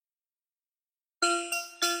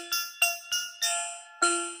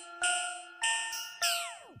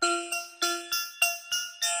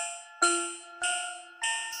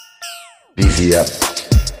Easy up,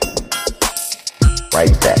 right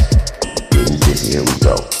back, getting busy, here we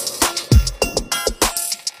go.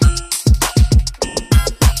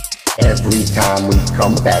 Every time we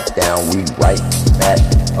come back down, we right back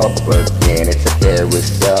up again. It's a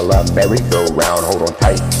carousel, a merry-go-round, hold on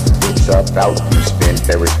tight. It's about to spin,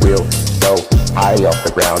 Ferris wheel, so high off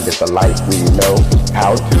the ground. It's a life we know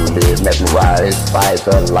how to live, mesmerized by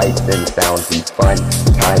the lights and sounds. These fun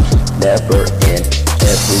times never end.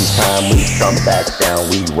 Every time we come back down,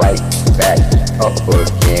 we right back up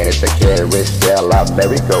again. It's a carousel, a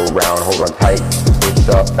merry-go-round, hold on tight. It's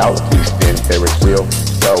about to spin, Ferris wheel,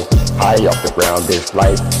 so high off the ground. This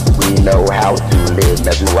life we know how to live,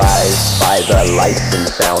 mesmerized by the lights and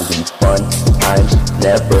sound. These fun times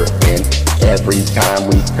never end. Every time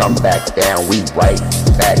we come back down, we right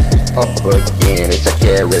back up again. It's a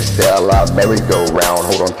carousel, a merry-go-round,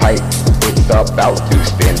 hold on tight. It's about to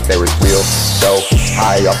spin, Ferris wheel, so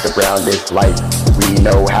high off the ground. This life we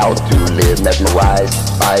know how to live, mesmerized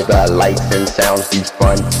by the lights and sounds. These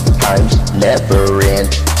fun times never end.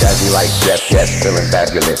 Jazzy like Jeff, yes, feeling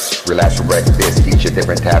fabulous. Relax for breakfast, eat your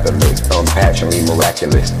different tablets. Passionately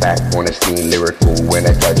miraculous, back on the scene, lyrical when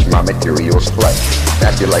I touch my materials flush.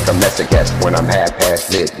 Nasty like a mess of gas when I'm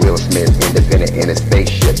half-past lit. Will Smith, independent in a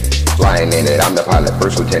spaceship, flying in it. I'm the pilot,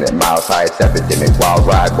 first lieutenant, miles high, it's epidemic. Wild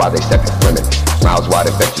ride while they step swimming. Miles wide,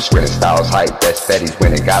 infectious, sprinting styles, hype, best Betty's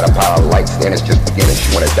winning. Got a pile of lights, and it's just beginning.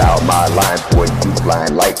 She wanna dial my line, boy, you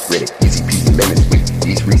blind like critic. Easy peasy, lemon sweet,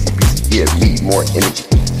 these Reese pieces give me more energy.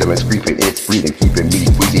 Ceiling's creeping, it's breathing, keeping me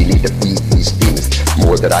queasy. Need to feed these demons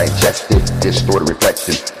more that I ingested. Distorted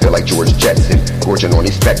reflection, feel like George Jetson, gorging on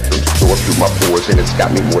these spectrums. Soar through my pores, and it's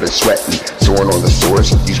got me more than sweating. Soaring on the source,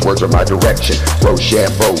 these words are my direction.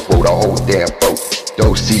 Rochambeau, roll the whole damn boat.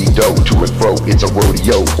 Do-si-do, to and fro, it's a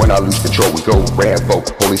rodeo. When I lose control, we go Rambo.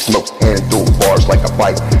 Holy smokes, handle bars like a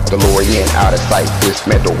fight. DeLorean out of sight,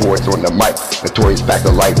 dismantle hordes on the mic. Notorious back to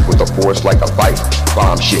life with a force like a fight.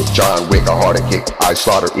 Bomb shit, John Wick, a harder kick. I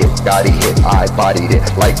slaughter it, got it hit, I bodied it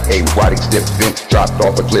like a erotic stiff fin. Dropped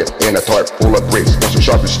off a cliff in a tart full of bricks. And some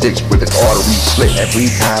sharper sticks with its artery slit. Every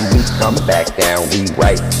time we come back down, we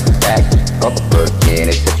right back up again.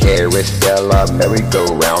 It's a carousel, a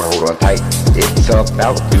merry-go-round, hold on tight. It's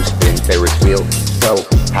about to spin, Ferris wheel, so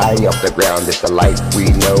high off the ground. It's the life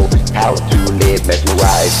we know how to live,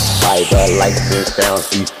 mesmerized by the lights and sounds.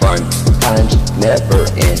 These fun times never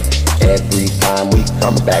end. Every time we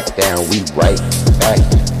come back down, we right back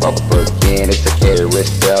up again. It's a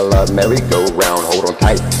carousel, a merry-go-round, hold on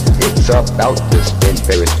tight. It's about to spin,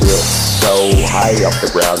 Ferris wheel, so high off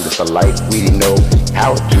the ground. It's a life we know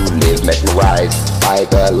how to live, mesmerized by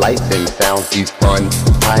the lights and sounds. These fun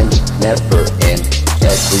times never end.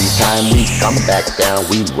 Every time we come back down,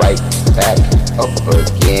 we right back up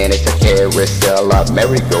again. It's a carousel, a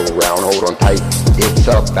merry-go-round, hold on tight. It's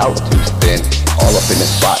about to spin, all up in the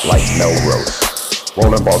spot like Melrose.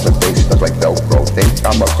 Rolling balls and bass stuff like Velcro. Think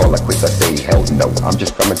I'ma call it quits, I say hell no. I'm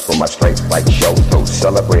just coming for my stripes like shell toes.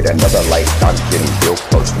 Celebrate another life, I'm getting real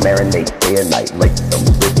close. Marinate day and night like some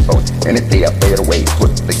rib bones. And if they fade away,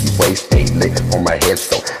 put licky waste, stay lit on my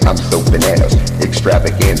headstone. I'm so bananas,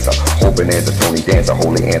 extravaganza. Whole bonanza, Tony Dancer,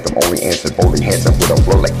 holy anthem. Only answer, boldly handsome with a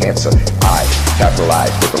flow like cancer. I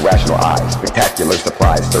capitalize with irrational eyes. Spectacular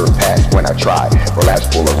surprise, third pass when I try. Relapse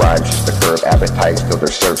full of rhymes, just to curb appetite till they're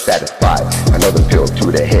served satisfied. Another pill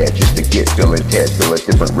to the head just to get feeling dead. Feel a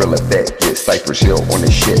different real effect. Get Cypress Hill on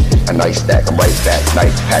this shit. A nice stack, I'm right back.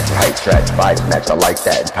 Nice pack, hype tracks, 5 max, I like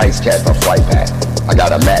that. Entice cats on flight path. I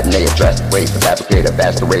got a matinee of drastic ways to fabricate a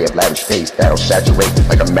vast array of lavish taste that'll saturate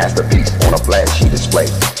like a masterpiece on a flash sheet display.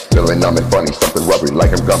 Feeling numb and funny, something rubbery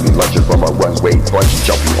like I'm gummy. Lunching from a runway, bungee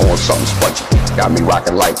jumping on something spongy. Got me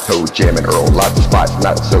rocking like Toad, Jam and Earl. Lots of spots,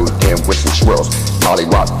 not so damn with some swirls. Molly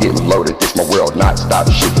rock getting loaded, this my world, not stop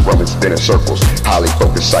shit. Rumming, spinning circles, highly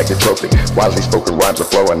focused, psychotropic. Wisely spoken rhymes are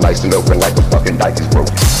flowing nice and open like a fucking dike is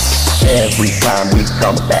broken. Every time we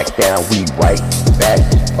come back down, we right back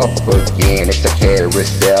up again. It's a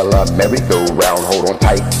carousel, a merry-go-round, hold on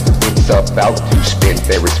tight. It's about to spin,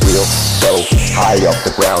 Ferris wheel, so high off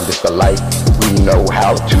the ground. It's the life we know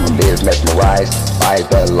how to live, mesmerized by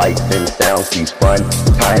the lights and sounds. These fun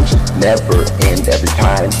times never end. Every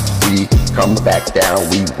time we come back down,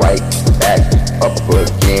 we right back up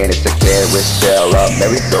again. It's a carousel, a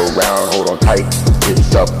merry-go-round, hold on tight.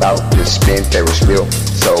 It's about to spin, Ferris wheel,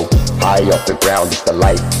 so high off the ground. It's the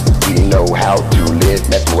life we know how to live,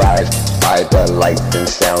 mesmerized by the lights and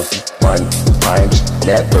sounds. Fun times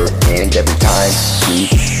never end. Every time we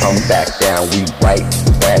come back down, we right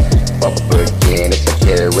back up again. It's a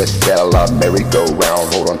carousel, a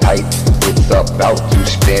merry-go-round, hold on tight. It's about to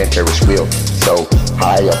spin, Ferris wheel, so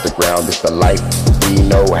high off the ground, it's the life. We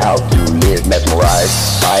know how to live,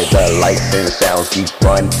 mesmerized by the lights and the sounds. We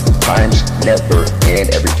fun times never end.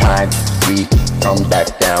 Every time we come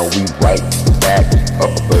back down, we right back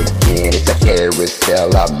up again. It's a carousel,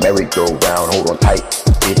 a merry-go-round. Hold on tight,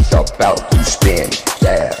 it's about to spin.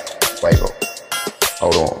 Yeah, fuego.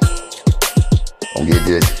 Hold on.